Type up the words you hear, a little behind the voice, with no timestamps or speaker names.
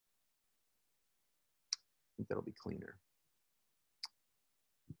that'll be cleaner.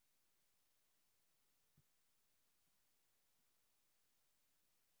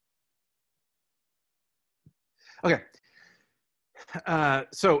 Okay. Now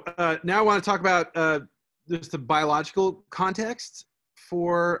I want to talk about just the biological context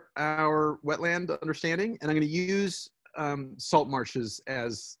for our wetland understanding, and I'm going to use salt marshes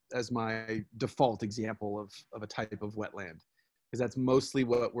as my default example of a type of wetland, because that's mostly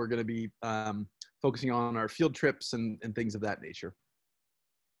what we're going to be focusing on our field trips and things of that nature.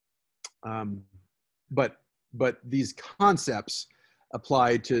 But these concepts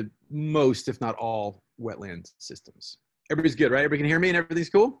apply to most, if not all, wetland systems. Everybody's good, right? Everybody can hear me and everything's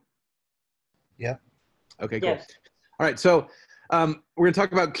cool? Yeah. Okay, cool. Yes. All right, so we're going to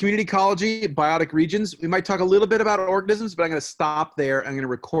talk about community ecology, biotic regions. We might talk a little bit about organisms, but I'm going to stop there. I'm going to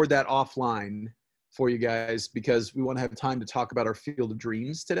record that offline for you guys because we want to have time to talk about our field of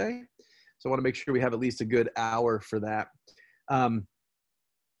dreams today. So I want to make sure we have at least a good hour for that.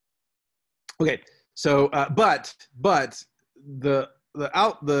 Okay, so but the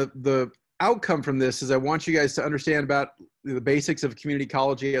outcome from this is I want you guys to understand about the basics of community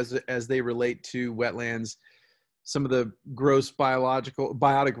ecology as they relate to wetlands, some of the gross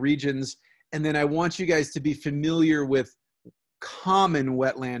biotic regions, and then I want you guys to be familiar with common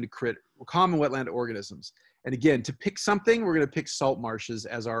wetland organisms. And again, to pick something, we're going to pick salt marshes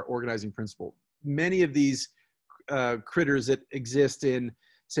as our organizing principle. Many of these critters that exist in,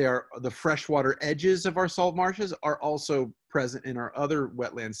 say, the freshwater edges of our salt marshes are also present in our other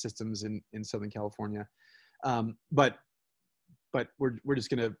wetland systems in Southern California. But we're just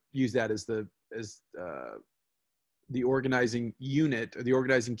going to use that as the organizing unit or the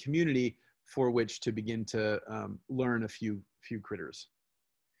organizing community for which to begin to learn a few critters.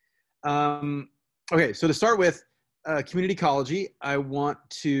 Okay, so to start with community ecology, I want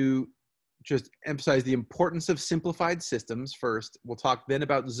to just emphasize the importance of simplified systems first. We'll talk then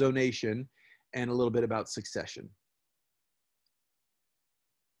about zonation and a little bit about succession.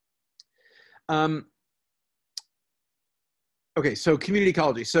 Okay, so community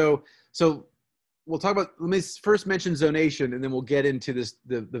ecology. So we'll talk about, let me first mention zonation and then we'll get into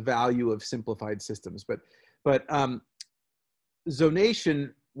the value of simplified systems. But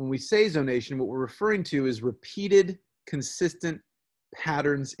zonation, when we say zonation, what we're referring to is repeated, consistent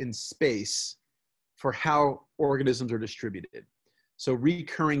patterns in space for how organisms are distributed. So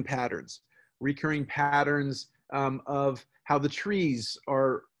recurring patterns of how the trees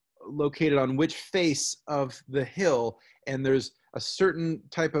are located on which face of the hill, and there's a certain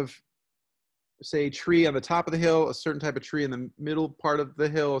type of, say, tree on the top of the hill, a certain type of tree in the middle part of the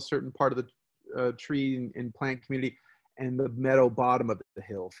hill, a certain part of the tree in plant community, and the meadow bottom of the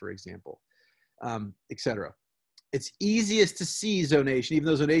hill, for example, etc. It's easiest to see zonation, even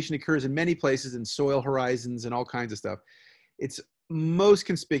though zonation occurs in many places in soil horizons and all kinds of stuff. It's most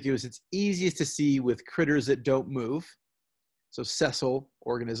conspicuous, it's easiest to see with critters that don't move, so sessile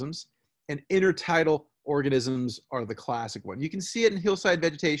organisms, and intertidal organisms are the classic one. You can see it in hillside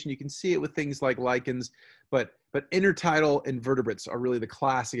vegetation, you can see it with things like lichens, but intertidal invertebrates are really the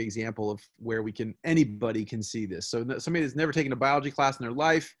classic example of where anybody can see this. So somebody that's never taken a biology class in their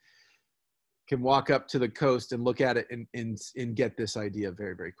life can walk up to the coast and look at it and get this idea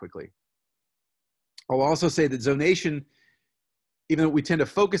very, very quickly. I'll also say that zonation, even though we tend to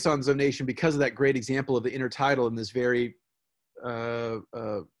focus on zonation because of that great example of the intertidal in this very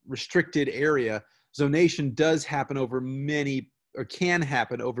restricted area, zonation does happen over many, or can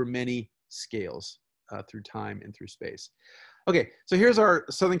happen over many scales through time and through space. Okay, so here's our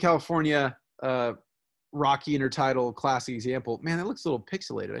Southern California rocky intertidal classic example. Man, that looks a little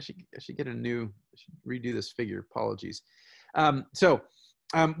pixelated. I should get I should redo this figure. Apologies. What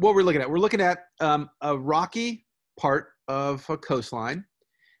we're looking at, a rocky part of a coastline.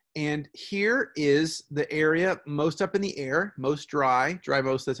 And here is the area most up in the air, most dry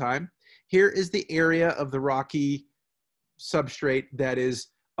most of the time. Here is the area of the rocky substrate that is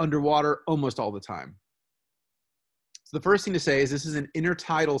underwater almost all the time. So the first thing to say is this is an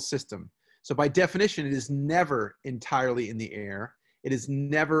intertidal system. So by definition, it is never entirely in the air. It is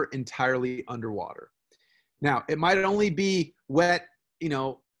never entirely underwater. Now, it might only be wet,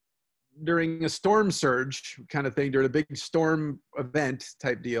 during a storm surge kind of thing, during a big storm event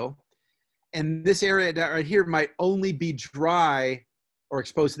type deal. And this area right here might only be dry or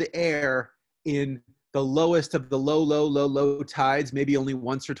exposed to the air in the lowest of the low tides, maybe only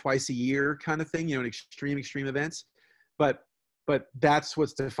once or twice a year kind of thing, in extreme events. But that's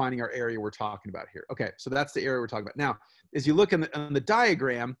what's defining our area we're talking about here. Okay, so that's the area we're talking about. Now, as you look on the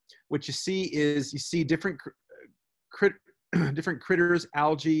diagram, what you see is different critters,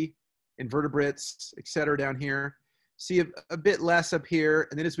 algae, invertebrates, et cetera, down here. See a bit less up here.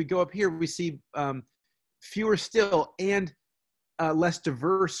 And then as we go up here, we see fewer still and less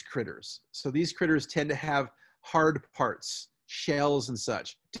diverse critters. So these critters tend to have hard parts, shells and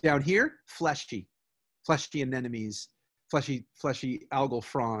such. Down here, fleshy anemones, fleshy algal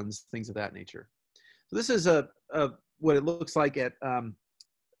fronds, things of that nature. So this is what it looks like at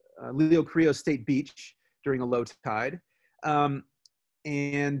Leo Carrillo State Beach during a low tide. So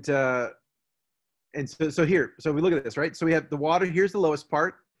here, so we look at this, right? So we have the water, here's the lowest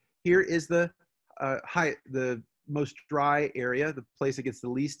part. Here is the the most dry area, the place that gets the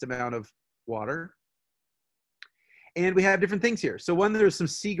least amount of water. And we have different things here. So one, there's some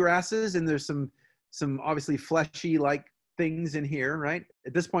seagrasses and there's some obviously fleshy like things in here, right?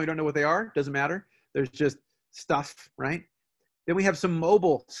 At this point, we don't know what they are, doesn't matter. There's just stuff, right? Then we have some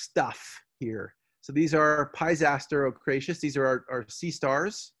mobile stuff here. So these are Pisaster ocraceus. These are our sea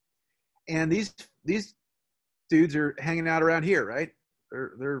stars. And these dudes are hanging out around here, right?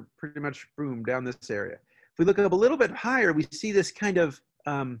 They're pretty much boom down this area. If we look up a little bit higher, we see this kind of,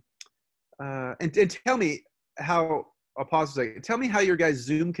 and tell me how, I'll pause a second. Tell me how your guys'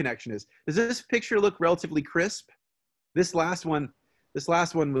 Zoom connection is. Does this picture look relatively crisp? This last one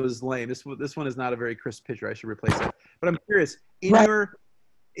was lame. This one is not a very crisp picture. I should replace that. But I'm curious, in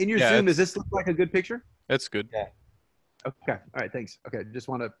your Zoom, does this look like a good picture? It's good. Yeah. Okay. All right. Thanks. Okay. Just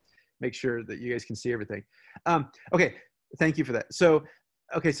want to make sure that you guys can see everything. Okay. Thank you for that. So,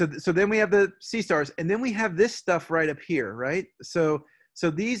 okay. So then we have the sea stars, and then we have this stuff right up here, right? So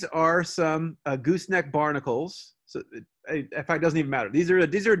these are some gooseneck barnacles. So in fact, it doesn't even matter. These are a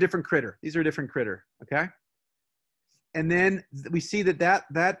different critter. These are a different critter. Okay. And then we see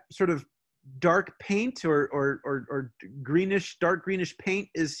that sort of dark paint or greenish, dark greenish paint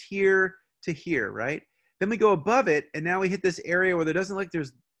is here to here, right? Then we go above it, and now we hit this area where there doesn't look like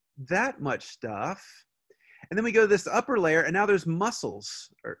there's that much stuff. And then we go to this upper layer, and now there's mussels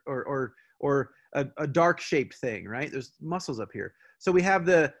or a dark shaped thing, right? There's mussels up here. So we have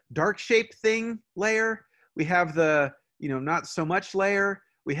the dark shaped thing layer. We have the, not so much layer.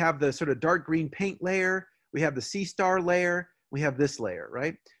 We have the sort of dark green paint layer. We have the sea star layer. We have this layer,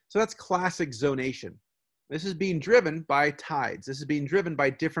 right? So that's classic zonation. This is being driven by tides. This is being driven by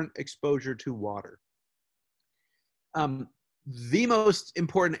different exposure to water. The most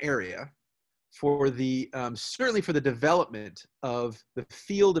important area for the, certainly for the development of the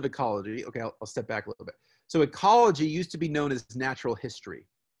field of ecology, okay, I'll step back a little bit. So ecology used to be known as natural history.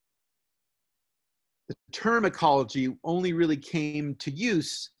 The term ecology only really came to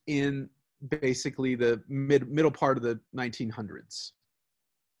use in basically the middle part of the 1900s.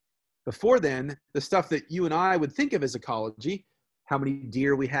 Before then, the stuff that you and I would think of as ecology, how many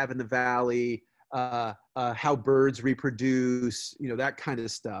deer we have in the valley, how birds reproduce, that kind of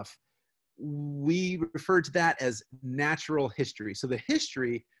stuff, we refer to that as natural history. So the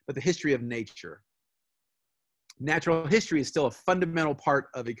history, but the history of nature. Natural history is still a fundamental part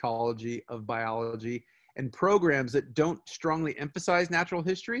of ecology, of biology, and programs that don't strongly emphasize natural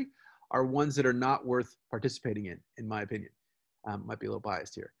history are ones that are not worth participating in my opinion. Might be a little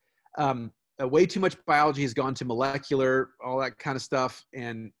biased here. Way too much biology has gone to molecular, all that kind of stuff,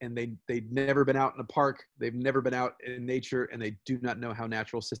 and they've never been out in a park, they've never been out in nature, and they do not know how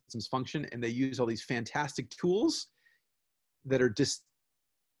natural systems function, and they use all these fantastic tools that are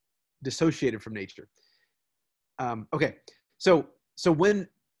dissociated from nature. Okay, so when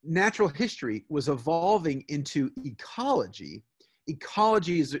natural history was evolving into ecology,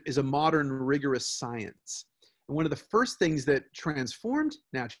 ecology is a modern rigorous science. And one of the first things that transformed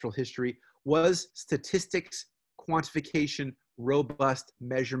natural history was statistics, quantification, robust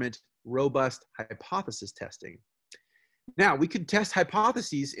measurement, robust hypothesis testing. Now, we could test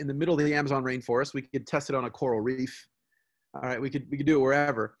hypotheses in the middle of the Amazon rainforest. We could test it on a coral reef. All right, we could do it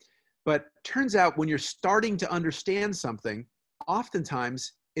wherever. But turns out when you're starting to understand something,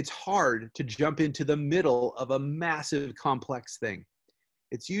 oftentimes it's hard to jump into the middle of a massive complex thing.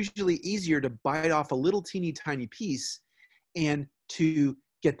 It's usually easier to bite off a little teeny tiny piece and to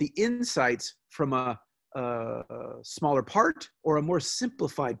get the insights from a smaller part or a more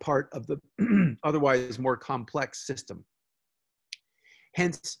simplified part of the otherwise more complex system.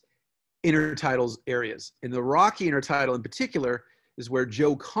 Hence, intertidal areas. In the rocky intertidal in particular is where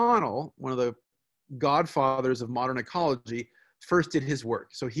Joe Connell, one of the godfathers of modern ecology, first did his work.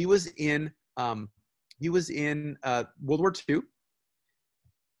 So he was in World War II,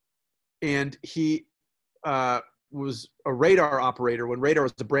 and he was a radar operator when radar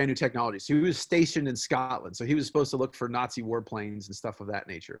was a brand new technology. So he was stationed in Scotland. So he was supposed to look for Nazi warplanes and stuff of that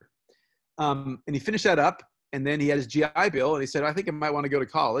nature. And he finished that up, and then he had his GI Bill, and he said, I think I might want to go to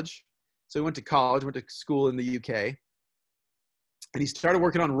college. So he went to college, went to school in the UK, and he started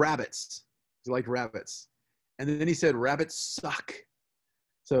working on rabbits. He liked rabbits. And then he said, rabbits suck.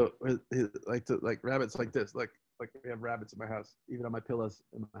 So like rabbits like this, like we have rabbits in my house, even on my pillows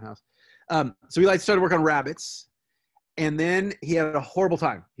in my house. So he started working on rabbits. And then he had a horrible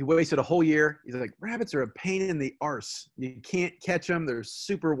time. He wasted a whole year. He's like, rabbits are a pain in the arse. You can't catch them. They're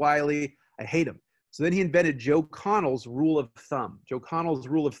super wily. I hate them. So then he invented Joe Connell's rule of thumb. Joe Connell's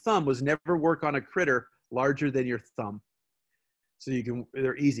rule of thumb was never work on a critter larger than your thumb. So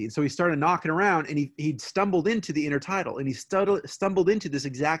they're easy. And so he started knocking around, and he stumbled into the intertidal, and he stumbled into this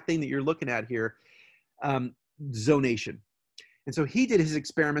exact thing that you're looking at here, zonation. And so he did his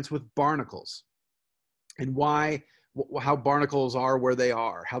experiments with barnacles and how barnacles are where they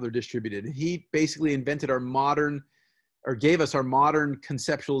are, how they're distributed. And he basically invented gave us our modern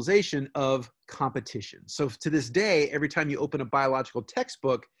conceptualization of competition. So to this day, every time you open a biological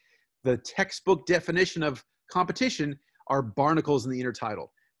textbook, the textbook definition of competition are barnacles in the intertidal.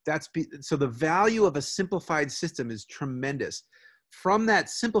 So the value of a simplified system is tremendous. From that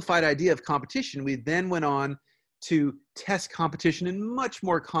simplified idea of competition, we then went on to test competition in much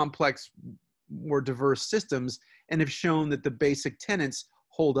more complex, more diverse systems, and have shown that the basic tenets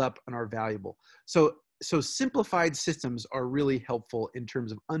hold up and are valuable. So simplified systems are really helpful in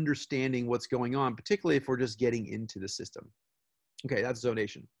terms of understanding what's going on, particularly if we're just getting into the system. Okay, that's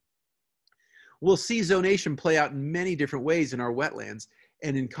zonation. We'll see zonation play out in many different ways in our wetlands,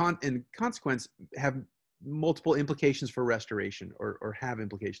 and in consequence have multiple implications for restoration, or have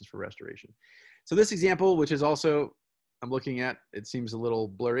implications for restoration. So this example, which is also, I'm looking at, it seems a little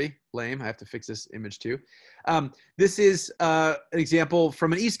blurry, lame. I have to fix this image too. This is an example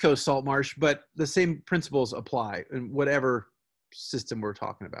from an East Coast salt marsh, but the same principles apply in whatever system we're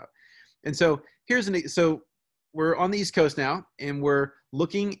talking about. And so so we're on the East Coast now, and we're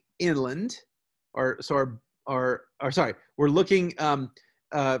looking inland, we're looking,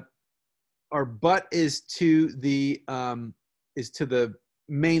 our butt is to the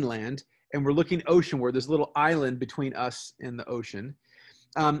mainland, and we're looking oceanward. There's a little island between us and the ocean.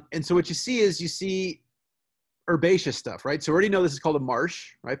 And so what you see herbaceous stuff, right? So we already know this is called a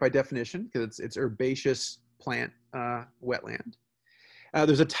marsh, right? By definition, because it's herbaceous plant wetland.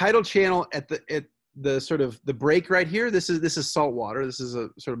 There's a tidal channel at the sort of the break right here. This is salt water. This is a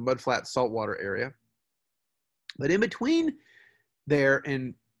sort of mudflat saltwater area. But in between there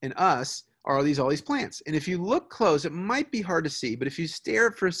and us are all these plants. And if you look close, it might be hard to see, but if you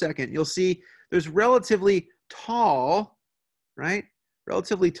stare for a second, you'll see there's relatively tall, right?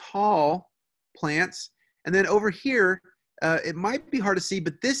 Relatively tall plants. And then over here, it might be hard to see,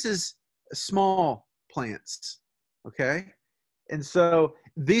 but this is small plants, okay? And so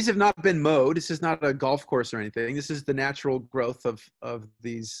these have not been mowed. This is not a golf course or anything. This is the natural growth of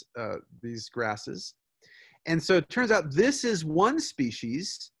these grasses. And so it turns out this is one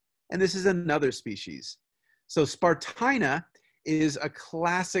species, and this is another species. So Spartina is a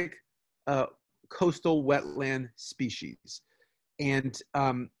classic coastal wetland species. And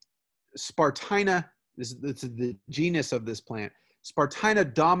Spartina, this is the genus of this plant.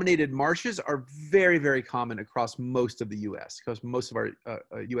 Spartina dominated marshes are very, very common across most of the US, across most of our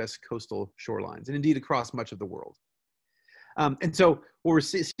US coastal shorelines, and indeed across much of the world. And so what we're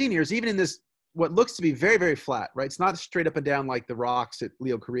seeing here is even in this, what looks to be very, very flat, right? It's not straight up and down like the rocks at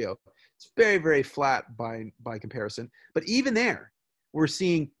Leo Carrillo. It's very, very flat by comparison. But even there, we're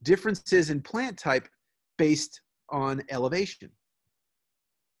seeing differences in plant type based on elevation.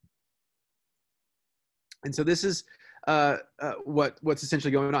 And so this is what's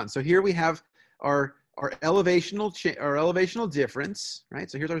essentially going on. So here we have our elevational difference,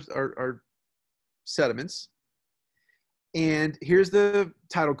 right? So here's our sediments. And here's the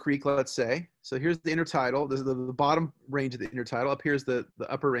tidal creek, let's say. So here's the intertidal. This is the bottom range of the intertidal. Up here's the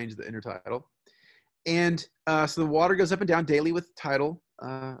upper range of the intertidal. And so the water goes up and down daily with tidal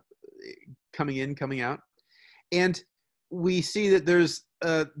coming in, coming out. And we see that there's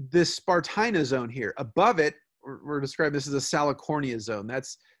this Spartina zone here. Above it, we're describing this as a Salicornia zone.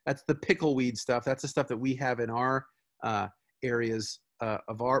 That's the pickleweed stuff. That's the stuff that we have in our areas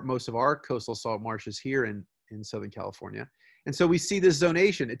of most of our coastal salt marshes here in Southern California. And so we see this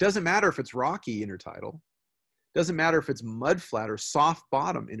zonation. It doesn't matter if it's rocky intertidal. It doesn't matter if it's mudflat or soft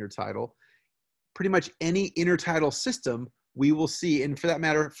bottom intertidal. Pretty much any intertidal system we will see, and for that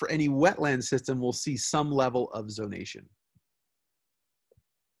matter, for any wetland system, we'll see some level of zonation.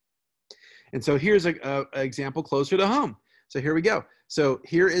 And so here's an example closer to home. So here we go. So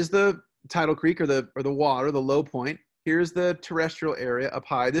here is the tidal creek, or the water, the low point. Here's the terrestrial area up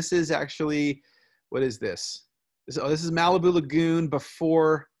high. This is actually, what is this? This is Malibu Lagoon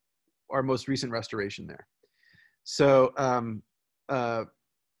before our most recent restoration there. So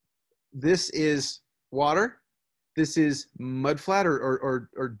this is water. This is mudflat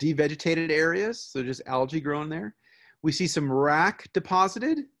or devegetated areas, so just algae growing there. We see some rack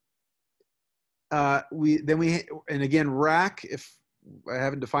deposited. And again, rack, if I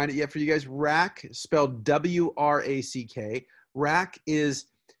haven't defined it yet for you guys, rack, spelled W-R-A-C-K. Rack is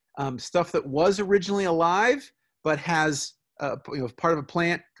stuff that was originally alive, but has, part of a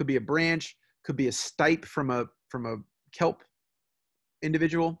plant, could be a branch, could be a stipe from a kelp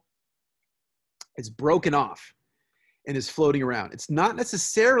individual. It's broken off and is floating around. It's not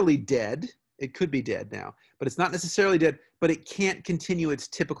necessarily dead. It could be dead now, but it's not necessarily dead, but it can't continue its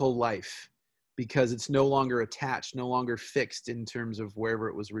typical life because it's no longer attached, no longer fixed in terms of wherever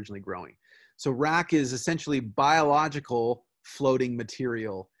it was originally growing. So rack is essentially biological floating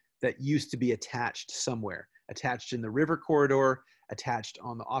material that used to be attached somewhere, attached in the river corridor, attached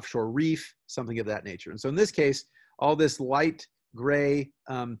on the offshore reef, something of that nature. And so in this case, all this light gray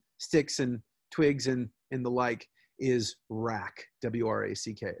sticks and twigs and the like is rack,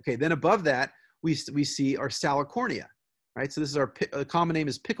 W-R-A-C-K. Okay, then above that, we see our salicornia, right? So this is our, common name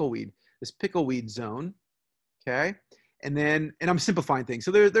is pickleweed, this pickleweed zone, okay? And I'm simplifying things.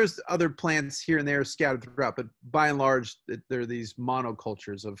 So there's other plants here and there scattered throughout, but by and large, there are these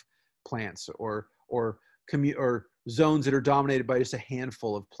monocultures of plants or zones that are dominated by just a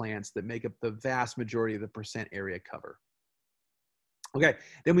handful of plants that make up the vast majority of the percent area cover. Okay,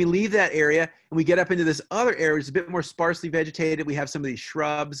 then we leave that area and we get up into this other area, which is a bit more sparsely vegetated. We have some of these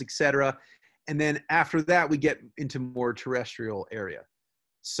shrubs, etc. And then after that, we get into more terrestrial areas.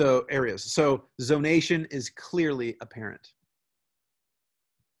 So zonation is clearly apparent.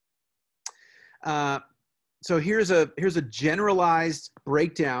 So here's a generalized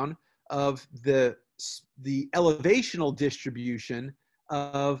breakdown of the elevational distribution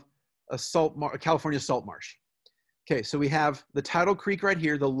of a California salt marsh. Okay, so we have the tidal creek right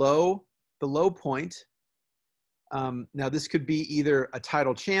here, the low point. Now this could be either a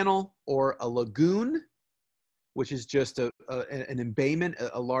tidal channel or a lagoon, which is just an embayment,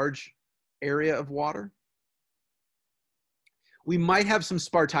 a large area of water. We might have some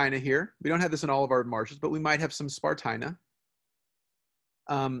Spartina here. We don't have this in all of our marshes, but we might have some Spartina.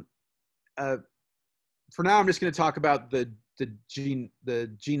 For now, I'm just going to talk about the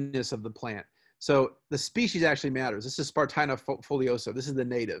genus of the plant. So the species actually matters. This is Spartina foliosa. This is the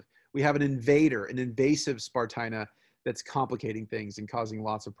native. We have an invader, an invasive Spartina that's complicating things and causing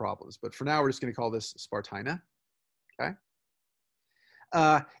lots of problems. But for now, we're just going to call this Spartina. Okay.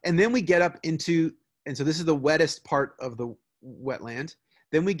 And then we get up into, and so this is the wettest part of the wetland.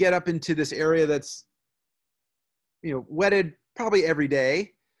 Then we get up into this area that's, wetted probably every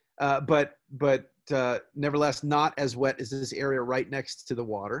day, but nevertheless not as wet as this area right next to the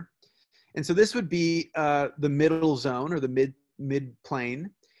water. And so this would be the middle zone or the mid plain.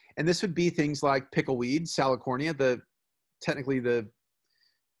 And this would be things like pickleweed, salicornia. Technically the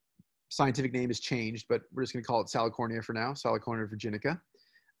scientific name has changed, but we're just going to call it salicornia for now, Salicornia virginica.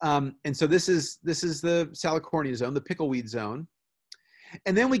 And so this is the salicornia zone, the pickleweed zone.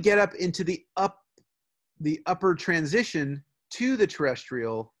 And then we get up into the upper transition to the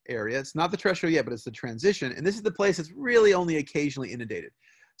terrestrial area. It's not the terrestrial yet, but it's the transition. And this is the place that's really only occasionally inundated.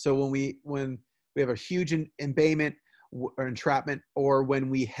 So when we have a huge embayment or entrapment, or when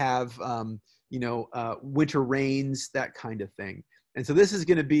we have winter rains, that kind of thing. And so this is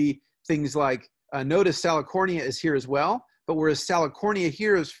going to be things like, notice salicornia is here as well, but whereas salicornia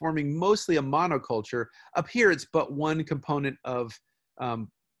here is forming mostly a monoculture, up here it's but one component of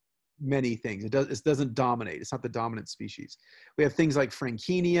many things. It doesn't dominate. It's not the dominant species. We have things like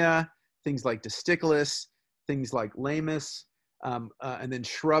Frankinia, things like Disticulus, things like Lamus, and then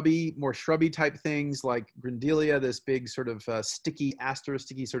more shrubby type things like Grindelia, this big sort of sticky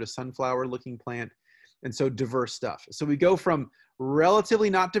sort of sunflower looking plant. And so diverse stuff. So we go from relatively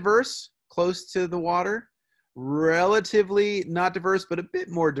not diverse, close to the water, relatively not diverse, but a bit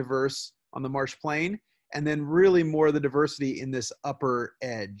more diverse on the marsh plain, and then really more of the diversity in this upper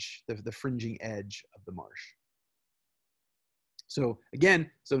edge, the fringing edge of the marsh. So again,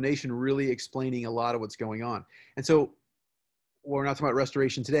 zonation really explaining a lot of what's going on. And so we're not talking about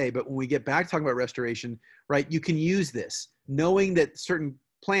restoration today, but when we get back to talking about restoration, right, you can use this. Knowing that certain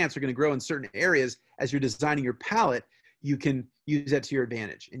plants are going to grow in certain areas, as you're designing your palette, you can use that to your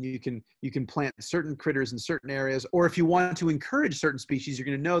advantage. And you can plant certain critters in certain areas, or if you want to encourage certain species, you're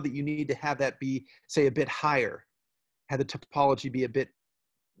going to know that you need to have that be, say, a bit higher, have the topology be a bit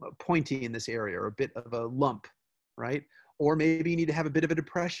pointy in this area, or a bit of a lump, right? Or maybe you need to have a bit of a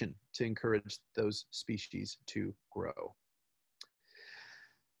depression to encourage those species to grow.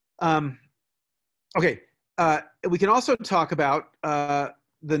 Okay, we can also talk about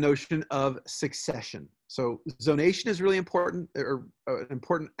the notion of succession. So zonation is really important, or an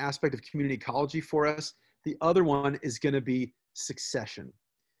important aspect of community ecology for us. The other one is going to be succession.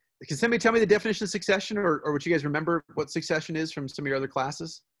 Can somebody tell me the definition of succession, or what you guys remember what succession is from some of your other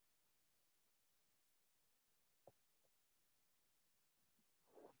classes?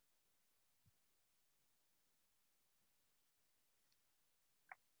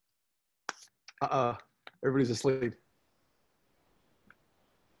 Everybody's asleep.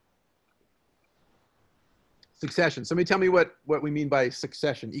 Succession. Somebody tell me what we mean by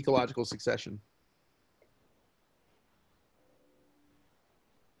succession, ecological succession.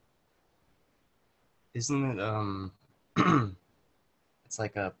 Isn't it it's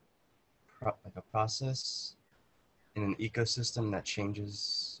like a process in an ecosystem that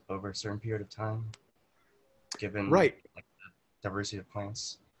changes over a certain period of time, given Right. like the diversity of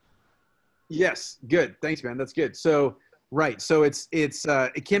plants? Yes, good. Thanks, man. That's good. So, right. So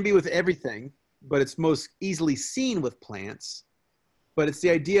it can be with everything, but it's most easily seen with plants. But it's the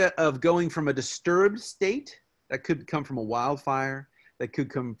idea of going from a disturbed state that could come from a wildfire, that could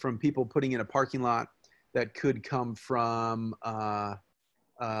come from people putting in a parking lot, that could come from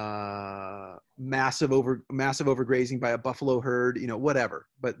massive overgrazing by a buffalo herd, you know, whatever.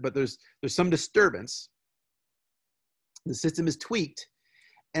 But there's some disturbance. The system is tweaked,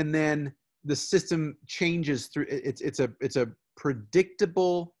 and then the system changes through. It's a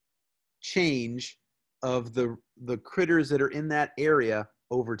predictable change of the critters that are in that area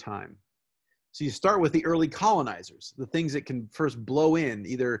over time. So you start with the early colonizers, the things that can first blow in.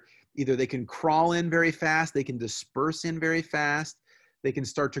 Either they can crawl in very fast, they can disperse in very fast, they can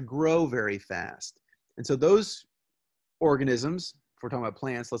start to grow very fast. And so those organisms, if we're talking about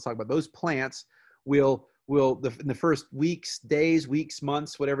plants, let's talk about those plants, will in the first weeks, days, weeks,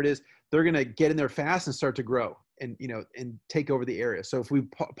 months, whatever it is, they're going to get in there fast and start to grow and, you know, and take over the area. So if we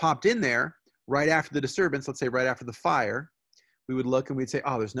popped in there right after the disturbance, let's say right after the fire, we would look and we'd say,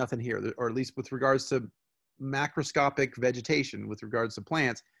 oh, there's nothing here. Or at least with regards to macroscopic vegetation, with regards to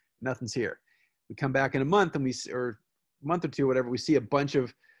plants, nothing's here. We come back in a month and or a month or two, whatever, we see a bunch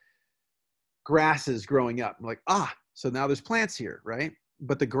of grasses growing up. I'm like, so now there's plants here, right?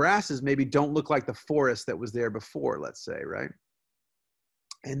 But the grasses maybe don't look like the forest that was there before, let's say, right?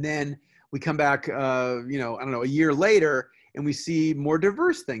 And then we come back, you know, I don't know, a year later, and we see more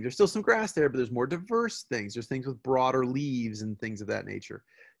diverse things. There's still some grass there, but there's more diverse things. There's things with broader leaves and things of that nature.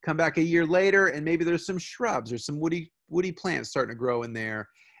 Come back a year later, and maybe there's some shrubs. There's some woody plants starting to grow in there,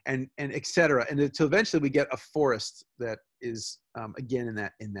 and et cetera. And until eventually we get a forest that is, again,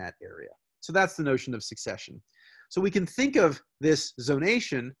 in that area. So that's the notion of succession. So we can think of this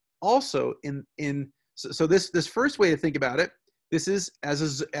zonation also so this first way to think about it, this is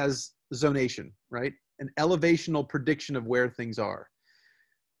as zonation, right? An elevational prediction of where things are.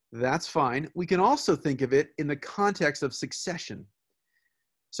 That's fine. We can also think of it in the context of succession.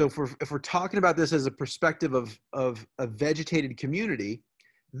 So if we're talking about this as a perspective of a vegetated community,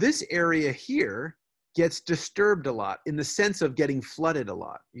 this area here gets disturbed a lot in the sense of getting flooded a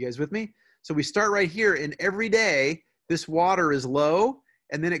lot. You guys with me? So we start right here, and every day this water is low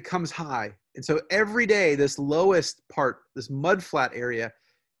and then it comes high. And so every day this lowest part, this mudflat area,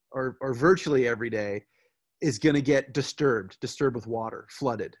 or virtually every day, is going to get disturbed with water,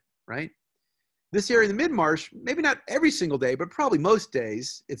 flooded, right? This area in the mid-marsh, maybe not every single day, but probably most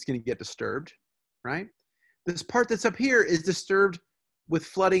days, it's going to get disturbed, right? This part that's up here is disturbed with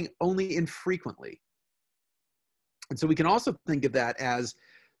flooding only infrequently. And so we can also think of that as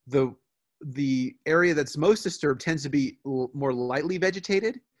the area that's most disturbed tends to be more lightly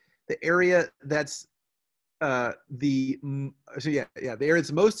vegetated. The area that's the area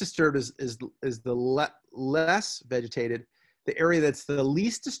that's most disturbed is the less vegetated. The area that's the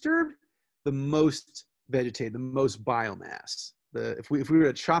least disturbed, the most vegetated, the most biomass. If we were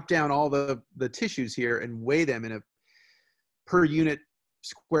to chop down all the tissues here and weigh them in a per unit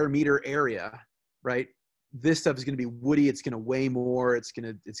square meter area, right? This stuff is going to be woody. It's going to weigh more. It's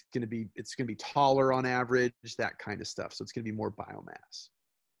going to be taller on average. That kind of stuff. So it's going to be more biomass.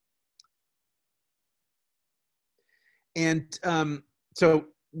 And so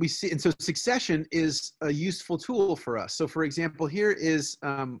we see, and so succession is a useful tool for us. So for example, here is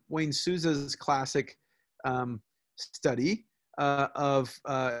Wayne Souza's classic study of,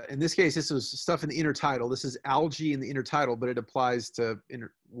 in this case, this was stuff in the intertidal. This is algae in the intertidal, but it applies to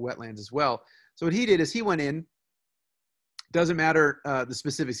wetlands as well. So what he did is he went in, doesn't matter the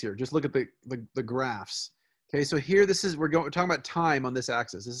specifics here, just look at the graphs. Okay, so here we're talking about time on this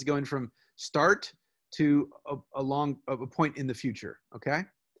axis. This is going from start to a point in the future, okay?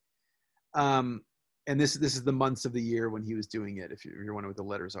 And this is the months of the year when he was doing it, if you're wondering what the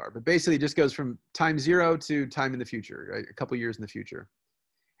letters are. But basically, it just goes from time 0 to time in the future, right? A couple years in the future.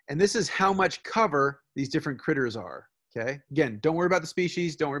 And this is how much cover these different critters are, okay? Again, don't worry about the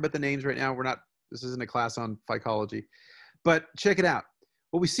species. Don't worry about the names right now. This isn't a class on phycology. But check it out.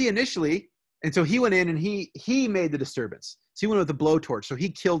 What we see initially, and so he went in and he made the disturbance. So he went with the blowtorch. So he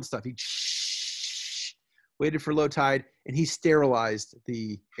killed stuff. He waited for low tide, and he sterilized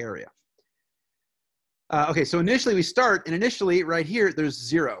the area. Okay, so initially we start, and initially right here, there's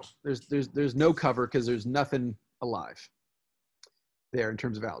 0. There's no cover because there's nothing alive there in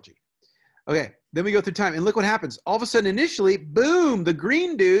terms of algae. Okay, then we go through time, and look what happens. All of a sudden, initially, boom, the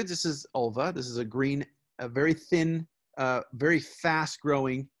green dudes, this is ulva. This is a very thin, very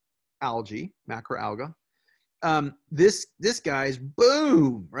fast-growing algae, macroalga. This guy's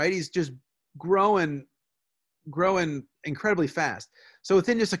boom, right? He's just growing incredibly fast. So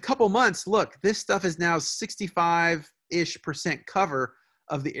within just a couple months, look, this stuff is now 65-ish% cover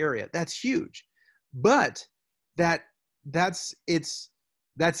of the area. That's huge. But that's its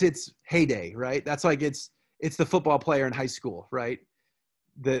heyday, right? That's like it's the football player in high school, right?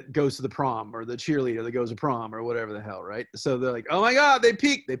 That goes to the prom, or the cheerleader that goes to prom, or whatever the hell, right? So they're like, oh my God, they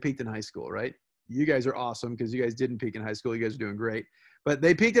peaked in high school, right? You guys are awesome because you guys didn't peak in high school. You guys are doing great. But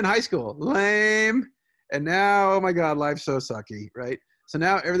they peaked in high school. Lame. And now, oh my God, life's so sucky, right? So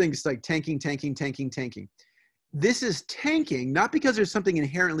now everything's like tanking. This is tanking, not because there's something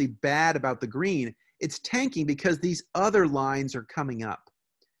inherently bad about the green. It's tanking because these other lines are coming up.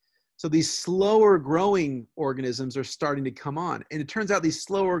 So these slower growing organisms are starting to come on. And it turns out these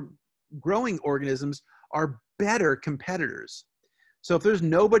slower growing organisms are better competitors. So if there's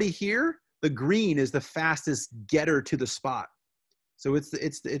nobody here, the green is the fastest getter to the spot. So it's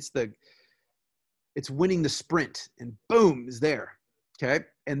winning the sprint, and boom, is there, okay?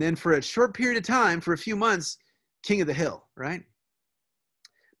 And then for a short period of time, for a few months, king of the hill, right?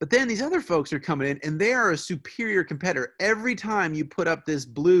 But then these other folks are coming in, and they are a superior competitor. Every time you put up this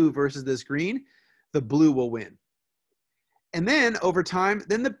blue versus this green, the blue will win. And then over time,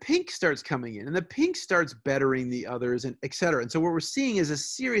 then the pink starts coming in, and the pink starts bettering the others, and et cetera. And so what we're seeing is a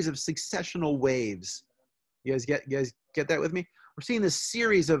series of successional waves. You guys get that with me? We're seeing this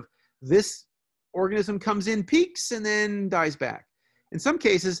series of this organism comes in, peaks, and then dies back. In some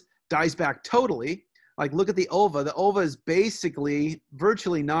cases, dies back totally. Like look at the ulva. The ulva is basically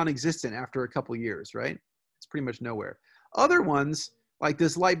virtually non-existent after a couple years, right? It's pretty much nowhere. Other ones, like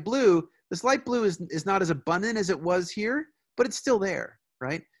this light blue is not as abundant as it was here, but it's still there,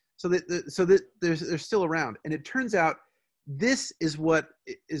 right? So they're still around. And it turns out this is what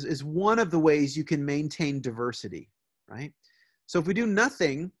is one of the ways you can maintain diversity, right? So if we do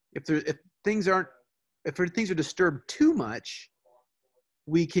nothing, if things are disturbed too much,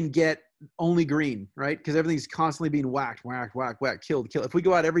 we can get only green, right? Because everything's constantly being whacked, killed. If we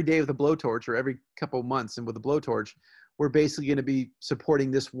go out every day with a blowtorch, or every couple of months and with a blowtorch, we're basically going to be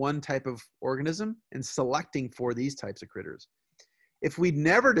supporting this one type of organism and selecting for these types of critters. If we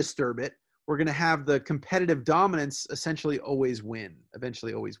never disturb it, we're going to have the competitive dominance essentially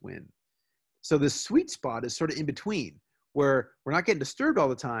eventually always win. So the sweet spot is sort of in between, where we're not getting disturbed all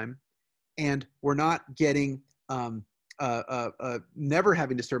the time, and we're not getting never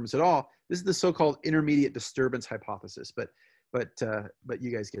having disturbance at all. This is the so-called intermediate disturbance hypothesis, but you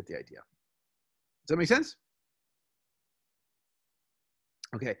guys get the idea. Does that make sense?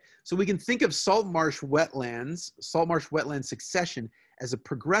 Okay, so we can think of salt marsh wetland succession as a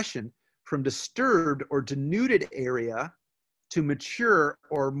progression from disturbed or denuded area to mature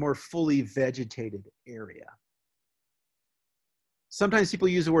or more fully vegetated area. Sometimes people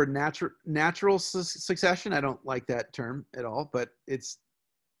use the word natural succession. I don't like that term at all, but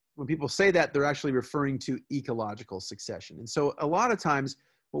when people say that, they're actually referring to ecological succession. And so a lot of times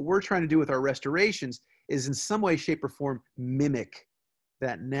what we're trying to do with our restorations is in some way, shape, or form mimic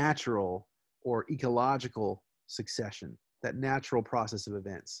that natural or ecological succession, that natural process of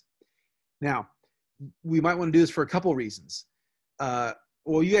events. Now, we might want to do this for a couple of reasons.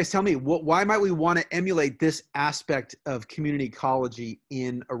 Well, you guys tell me, why might we want to emulate this aspect of community ecology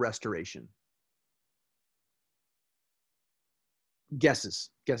in a restoration? Guesses.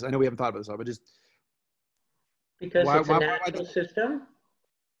 I know we haven't thought about this, but just... Because it's a natural system?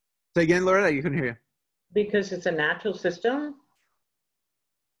 Say again, Loretta, you couldn't hear you. Because it's a natural system?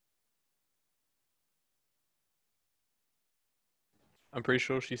 I'm pretty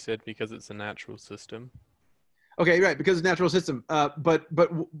sure she said because it's a natural system. Okay, right, because it's a natural system. But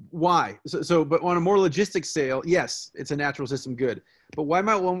why? But on a more logistic scale, yes, it's a natural system, good. But why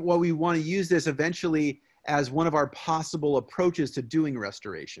might we want to use this eventually as one of our possible approaches to doing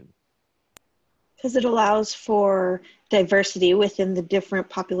restoration? Because it allows for diversity within the different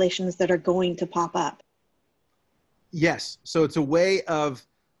populations that are going to pop up. Yes. So it's a way of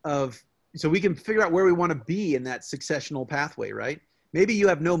so we can figure out where we want to be in that successional pathway, right? Maybe you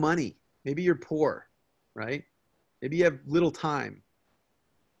have no money. Maybe you're poor, right? Maybe you have little time.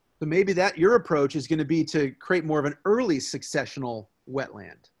 So maybe that your approach is going to be to create more of an early successional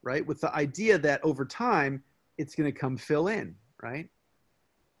wetland, right? With the idea that over time, it's going to come fill in, right?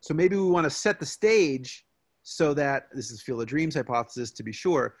 So maybe we want to set the stage so that, this is Field of Dreams hypothesis to be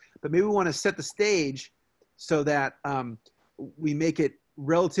sure, but maybe we want to set the stage so that we make it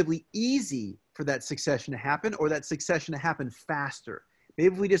relatively easy for that succession to happen, or that succession to happen faster.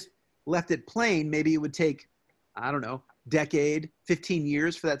 Maybe if we just left it plain, maybe it would take, I don't know, decade, 15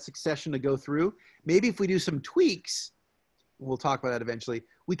 years for that succession to go through. Maybe if we do some tweaks, we'll talk about that eventually,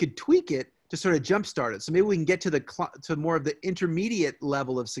 we could tweak it to sort of jumpstart it. So maybe we can get to more of the intermediate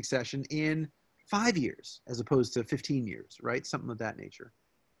level of succession in 5 years as opposed to 15 years, right? Something of that nature.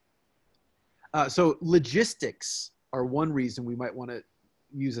 So logistics are one reason we might want to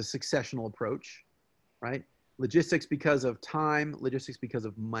use a successional approach, right? Logistics because of time, logistics because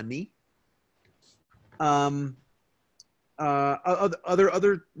of money. Other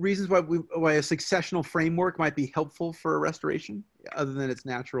reasons why a successional framework might be helpful for a restoration, other than it's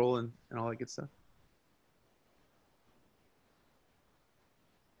natural and all that good stuff.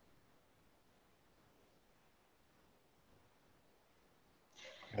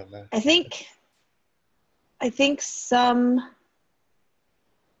 I think some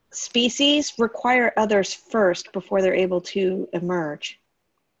species require others first before they're able to emerge.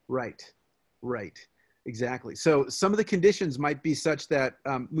 Right, right. Exactly. So some of the conditions might be such that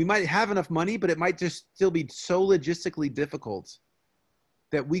we might have enough money, but it might just still be so logistically difficult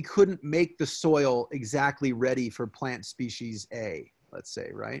that we couldn't make the soil exactly ready for plant species A, let's say,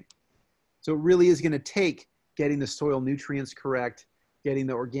 right? So it really is going to take getting the soil nutrients correct, getting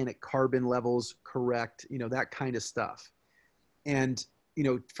the organic carbon levels correct, you know, that kind of stuff. And, you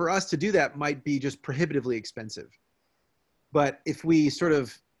know, for us to do that might be just prohibitively expensive. But if we sort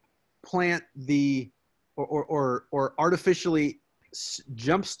of plant the or artificially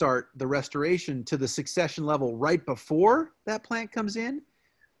jumpstart the restoration to the succession level right before that plant comes in,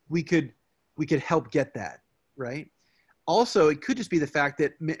 we could help get that, right? Also, it could just be the fact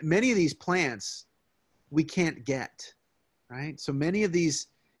that many of these plants we can't get, right? So many of these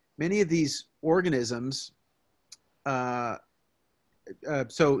organisms, so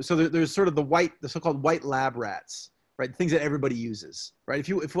there's sort of the so-called white lab rats, right? Things that everybody uses, right? If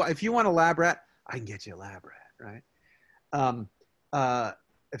you want a lab rat, I can get you a lab rat, right?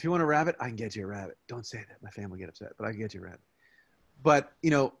 If you want a rabbit, I can get you a rabbit. Don't say that. My family will get upset, but I can get you a rabbit. But, you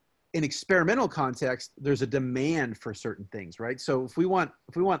know, in experimental context, there's a demand for certain things, right? So if we want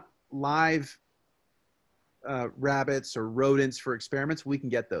live rabbits or rodents for experiments, we can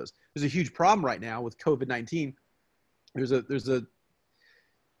get those. There's a huge problem right now with COVID-19. There's a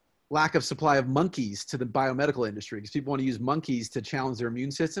lack of supply of monkeys to the biomedical industry because people want to use monkeys to challenge their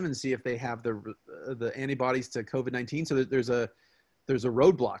immune system and see if they have the antibodies to COVID-19. So there's a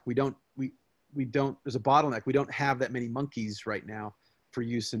roadblock. There's a bottleneck. We don't have that many monkeys right now for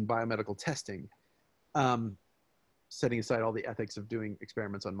use in biomedical testing, setting aside all the ethics of doing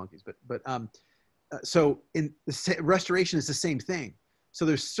experiments on monkeys. So in restoration is the same thing. So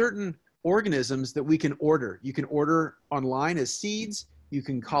there's certain organisms that we can order. You can order online as seeds. You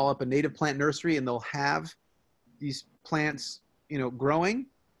can call up a native plant nursery and they'll have these plants, you know, growing,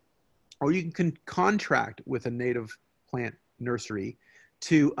 or you can contract with a native plant nursery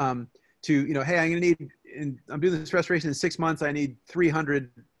to you know, hey, I'm doing this restoration in 6 months. I need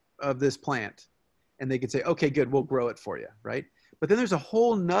 300 of this plant. And they could say, okay, good, we'll grow it for you, right? But then there's a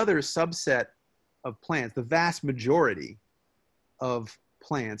whole nother subset of plants, the vast majority of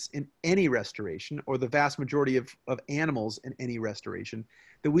plants in any restoration, or the vast majority of animals in any restoration,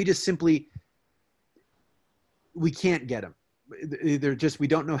 that we just simply, we can't get them. They're just, we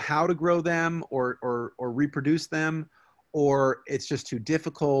don't know how to grow them or reproduce them, or it's just too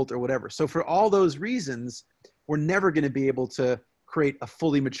difficult or whatever. So for all those reasons, we're never going to be able to create a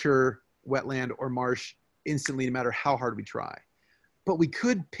fully mature wetland or marsh instantly, no matter how hard we try. But we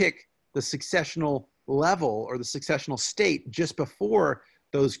could pick the successional level or the successional state just before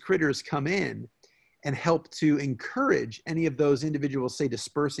those critters come in and help to encourage any of those individuals, say,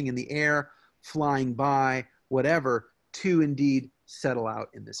 dispersing in the air, flying by, whatever, to indeed settle out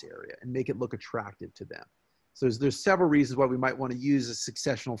in this area and make it look attractive to them. So there's several reasons why we might want to use a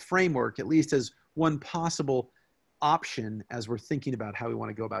successional framework, at least as one possible option as we're thinking about how we want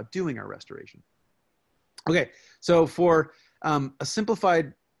to go about doing our restoration. Okay, so for a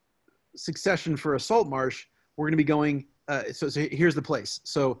simplified succession for a salt marsh, we're going to be going, so here's the place.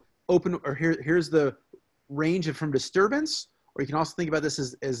 So here's the range of from disturbance, or you can also think about this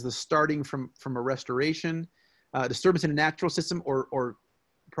as the starting from a restoration, disturbance in a natural system, or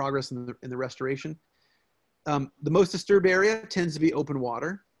progress in the restoration. The most disturbed area tends to be open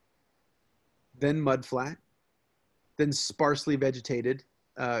water, then mudflat, then sparsely vegetated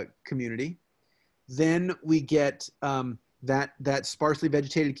community. Then we get that sparsely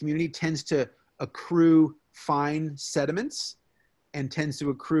vegetated community tends to accrue fine sediments and tends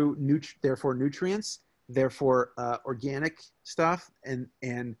to accrue therefore nutrients, therefore organic stuff, and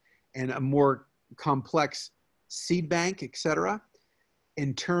a more complex seed bank, etc.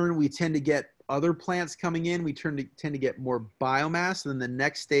 In turn, we tend to get other plants coming in. We tend to get more biomass. And then the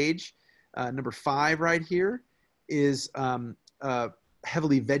next stage, number 5 right here, is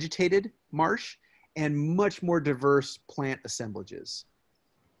heavily vegetated marsh and much more diverse plant assemblages.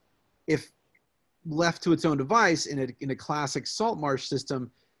 If left to its own device in a classic salt marsh system,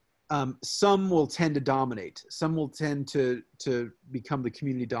 some will tend to dominate. Some will tend to become the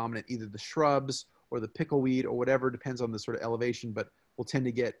community dominant, either the shrubs or the pickleweed or whatever, depends on the sort of elevation, but we'll tend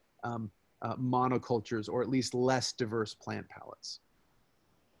to get monocultures or at least less diverse plant palettes.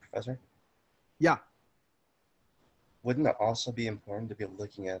 Professor? Yeah. Wouldn't it also be important to be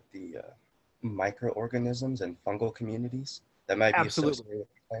looking at the microorganisms and fungal communities that might be associated with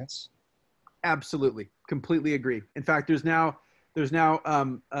plants? Absolutely, completely agree. In fact, there's now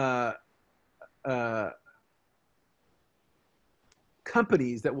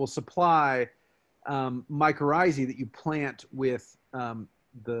companies that will supply mycorrhizae that you plant with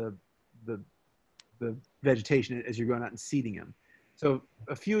the vegetation as you're going out and seeding them. So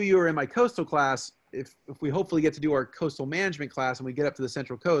a few of you are in my coastal class. If we hopefully get to do our coastal management class and we get up to the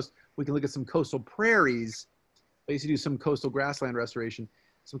Central Coast, we can look at some coastal prairies. I used to do some coastal grassland restoration,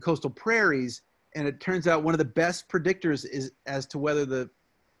 some coastal prairies, and it turns out one of the best predictors is as to whether the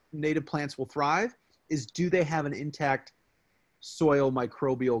native plants will thrive is, do they have an intact soil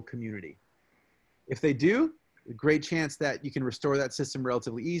microbial community? If they do, a great chance that you can restore that system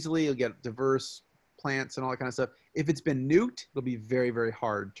relatively easily. You'll get diverse plants and all that kind of stuff. If it's been nuked, it'll be very, very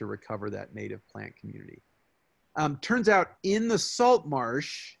hard to recover that native plant community. Turns out in the salt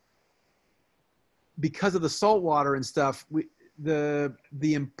marsh, because of the salt water and stuff, the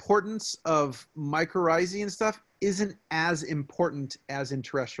importance of mycorrhizae and stuff isn't as important as in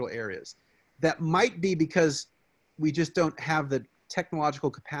terrestrial areas. That might be because we just don't have the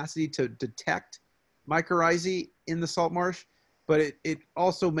technological capacity to detect mycorrhizae in the salt marsh, but it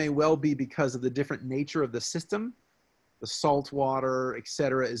also may well be because of the different nature of the system. The salt water, et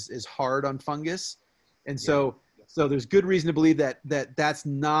cetera, is hard on fungus. And so, so there's good reason to believe that that's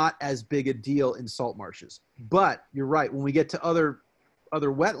not as big a deal in salt marshes. But you're right, when we get to other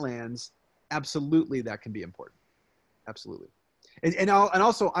wetlands, absolutely that can be important. Absolutely. And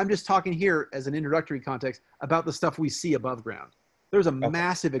also, I'm just talking here as an introductory context about the stuff we see above ground. There's a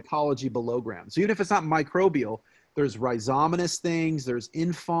massive ecology below ground. So even if it's not microbial, there's rhizomatous things, there's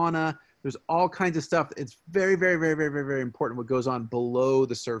infauna, there's all kinds of stuff. It's very, very, very, very, very, very important what goes on below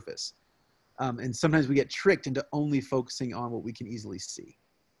the surface. And sometimes we get tricked into only focusing on what we can easily see.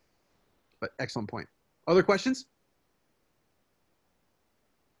 But excellent point. Other questions?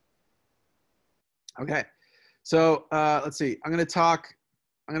 Okay. So let's see.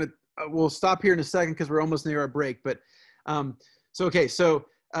 We'll stop here in a second because we're almost near our break. But so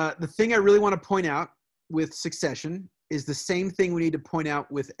the thing I really want to point out with succession is the same thing we need to point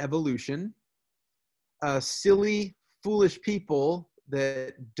out with evolution. Silly, foolish people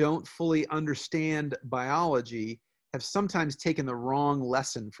that don't fully understand biology have sometimes taken the wrong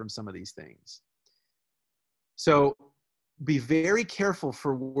lesson from some of these things. So be very careful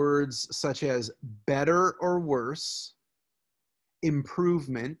for words such as better or worse,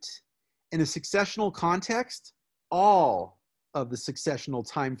 improvement. In a successional context, all of the successional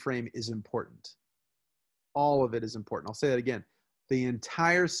time frame is important. All of it is important. I'll say that again. The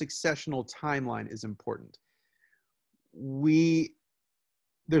entire successional timeline is important.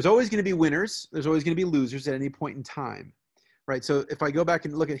 There's always going to be winners. There's always going to be losers at any point in time, right? So if I go back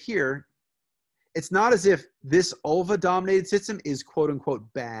and look at here, it's not as if this ulva-dominated system is quote unquote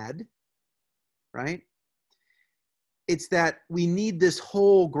bad, right? It's that we need this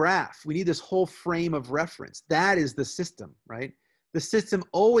whole graph. We need this whole frame of reference. That is the system, right? The system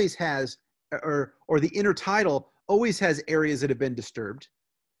always has, or the intertidal always has areas that have been disturbed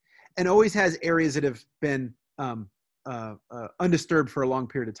and always has areas that have been undisturbed for a long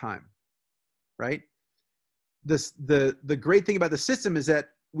period of time, right? The great thing about the system is that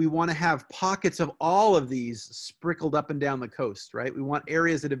we want to have pockets of all of these sprinkled up and down the coast, right? We want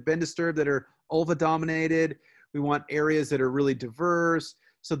areas that have been disturbed that are ulva dominated. We want areas that are really diverse.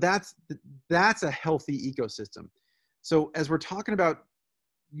 So that's a healthy ecosystem. So as we're talking about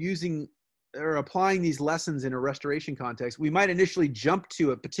using or applying these lessons in a restoration context, we might initially jump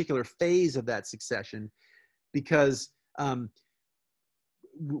to a particular phase of that succession because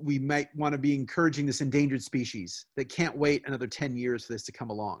we might want to be encouraging this endangered species that can't wait another 10 years for this to come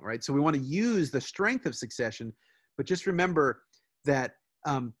along, right? So we want to use the strength of succession, but just remember that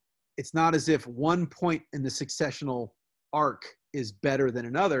it's not as if one point in the successional arc is better than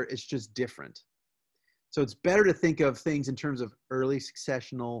another, it's just different. So it's better to think of things in terms of early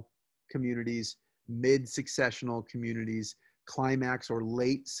successional communities, mid-successional communities, climax or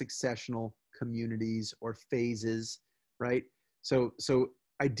late successional communities or phases, right? So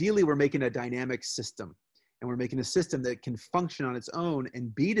ideally we're making a dynamic system, and we're making a system that can function on its own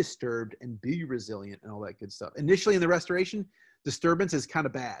and be disturbed and be resilient and all that good stuff. Initially in the restoration, disturbance is kind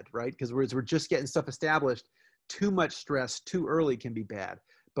of bad, right? Because we're just getting stuff established. Too much stress too early can be bad.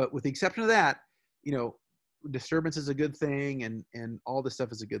 But with the exception of that, you know, disturbance is a good thing, and all this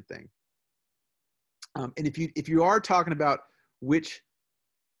stuff is a good thing. And if you are talking about which,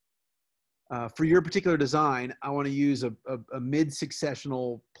 for your particular design, I want to use a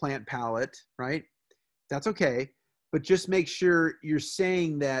mid-successional plant palette, right? That's okay, but just make sure you're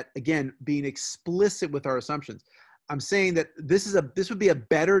saying that, again, being explicit with our assumptions. I'm saying that this would be a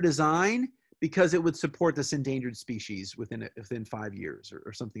better design because it would support this endangered species within 5 years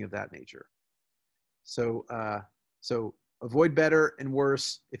or something of that nature. So so avoid better and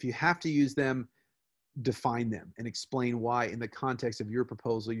worse. If you have to use them, define them and explain why in the context of your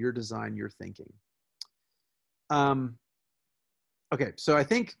proposal, your design, your thinking. Okay, so I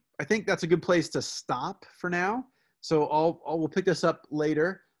think that's a good place to stop for now. So we'll pick this up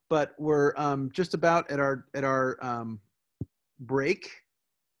later, but we're just about at our break.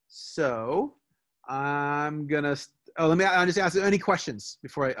 So I'm gonna. I'll just ask any questions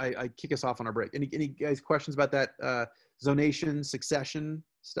before I kick us off on our break. Any guys questions about that zonation, succession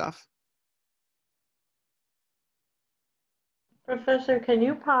stuff? Professor, can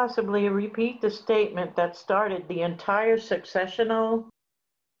you possibly repeat the statement that started the entire successional?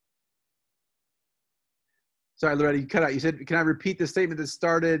 Sorry, Loretta, you cut out. You said, can I repeat the statement that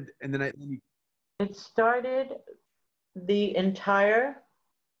started and then It started the entire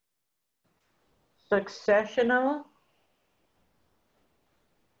successional.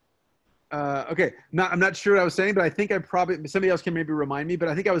 Okay, I'm not sure what I was saying, but I think somebody else can maybe remind me, but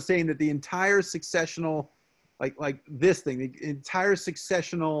I think I was saying that the entire successional, like this thing, the entire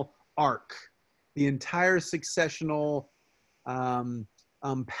successional arc, the entire successional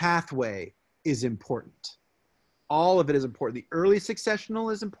pathway is important. All of it is important. The early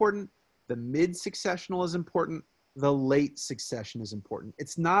successional is important. The mid-successional is important. The late succession is important.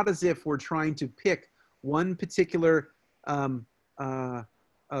 It's not as if we're trying to pick one particular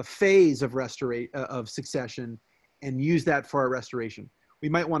phase of succession and use that for our restoration. We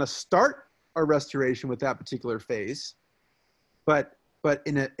might want to start our restoration with that particular phase, but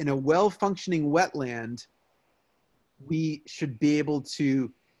in a well-functioning wetland, we should be able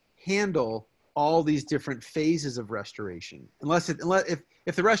to handle all these different phases of restoration.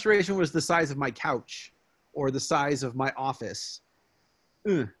 If the restoration was the size of my couch or the size of my office,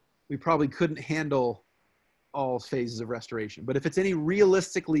 we probably couldn't handle all phases of restoration. But if it's any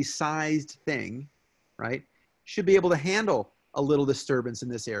realistically sized thing, right, should be able to handle a little disturbance in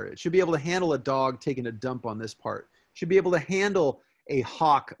this area. It should be able to handle a dog taking a dump on this part. Should be able to handle a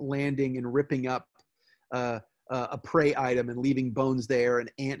hawk landing and ripping up a prey item and leaving bones there, an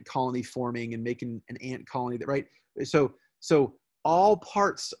ant colony forming and making an ant colony, right? So all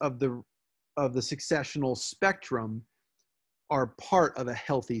parts of the successional spectrum are part of a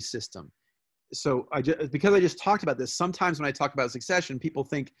healthy system. So because I just talked about this, sometimes when I talk about succession, people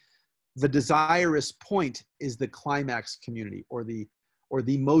think the desirous point is the climax community or the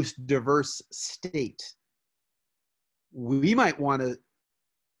most diverse state. We might want to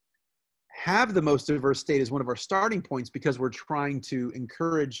have the most diverse state as one of our starting points because we're trying to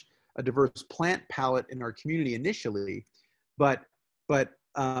encourage a diverse plant palette in our community initially, but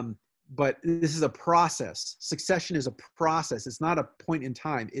this is a process. Succession is a process. It's not a point in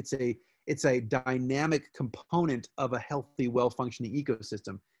time. It's a dynamic component of a healthy, well-functioning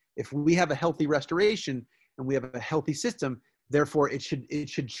ecosystem. If we have a healthy restoration and we have a healthy system, therefore it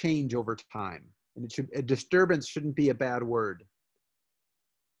should change over time. And a disturbance shouldn't be a bad word.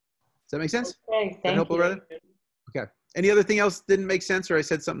 Does that make sense? Okay, thank you. Loretta? Okay. Any other thing else didn't make sense or I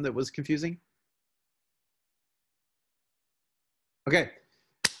said something that was confusing? Okay.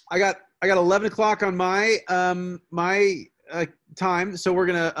 I got 11 o'clock on my time, so we're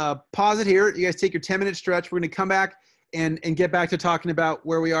gonna pause it here. You guys take your 10-minute stretch. We're gonna come back and get back to talking about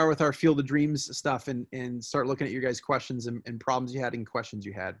where we are with our Field of Dreams stuff, and start looking at your guys' questions and problems you had and questions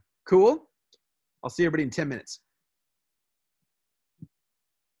you had. Cool. I'll see everybody in 10 minutes.